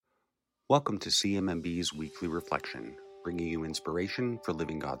Welcome to CMMB's Weekly Reflection, bringing you inspiration for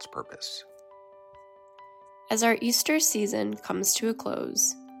living God's purpose. As our Easter season comes to a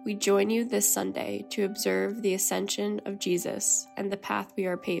close, we join you this Sunday to observe the ascension of Jesus and the path we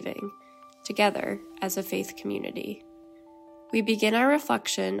are paving, together as a faith community. We begin our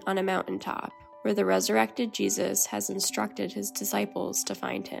reflection on a mountaintop where the resurrected Jesus has instructed his disciples to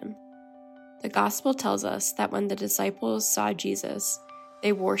find him. The Gospel tells us that when the disciples saw Jesus,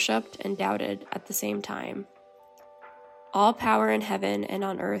 they worshipped and doubted at the same time. "All power in heaven and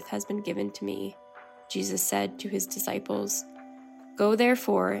on earth has been given to me," Jesus said to his disciples. "Go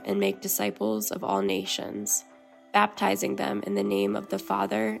therefore and make disciples of all nations, baptizing them in the name of the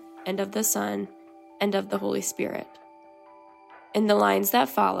Father and of the Son and of the Holy Spirit." In the lines that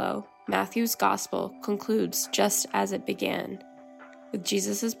follow, Matthew's Gospel concludes just as it began, with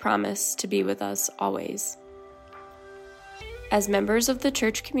Jesus' promise to be with us always. As members of the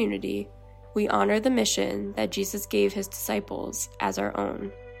church community, we honor the mission that Jesus gave his disciples as our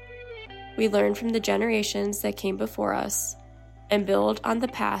own. We learn from the generations that came before us and build on the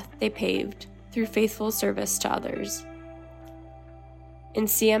path they paved through faithful service to others. In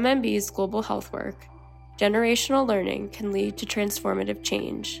CMMB's global health work, generational learning can lead to transformative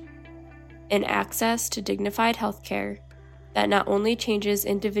change. In access to dignified healthcare that not only changes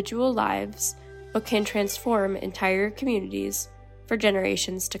individual lives, but can transform entire communities for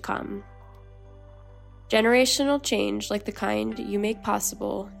generations to come. Generational change, like the kind you make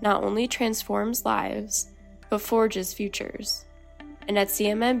possible, not only transforms lives, but forges futures. And at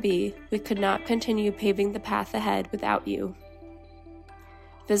CMMB, we could not continue paving the path ahead without you.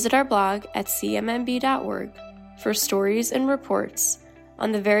 Visit our blog at cmmb.org for stories and reports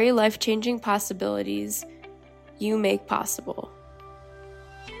on the very life-changing possibilities you make possible.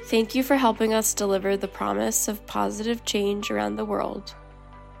 Thank you for helping us deliver the promise of positive change around the world,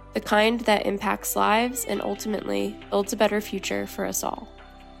 the kind that impacts lives and ultimately builds a better future for us all.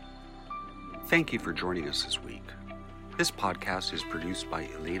 Thank you for joining us this week. This podcast is produced by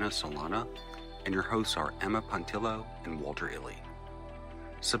Elena Solana, and your hosts are Emma Pontillo and Walter Illy.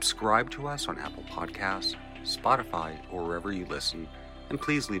 Subscribe to us on Apple Podcasts, Spotify, or wherever you listen, and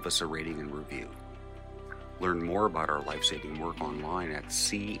please leave us a rating and review. Learn more about our life-saving work online at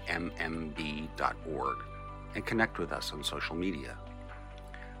cmmb.org and connect with us on social media.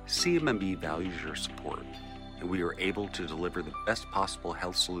 CMMB values your support, and we are able to deliver the best possible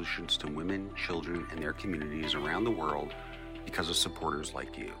health solutions to women, children, and their communities around the world because of supporters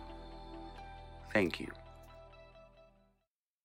like you. Thank you.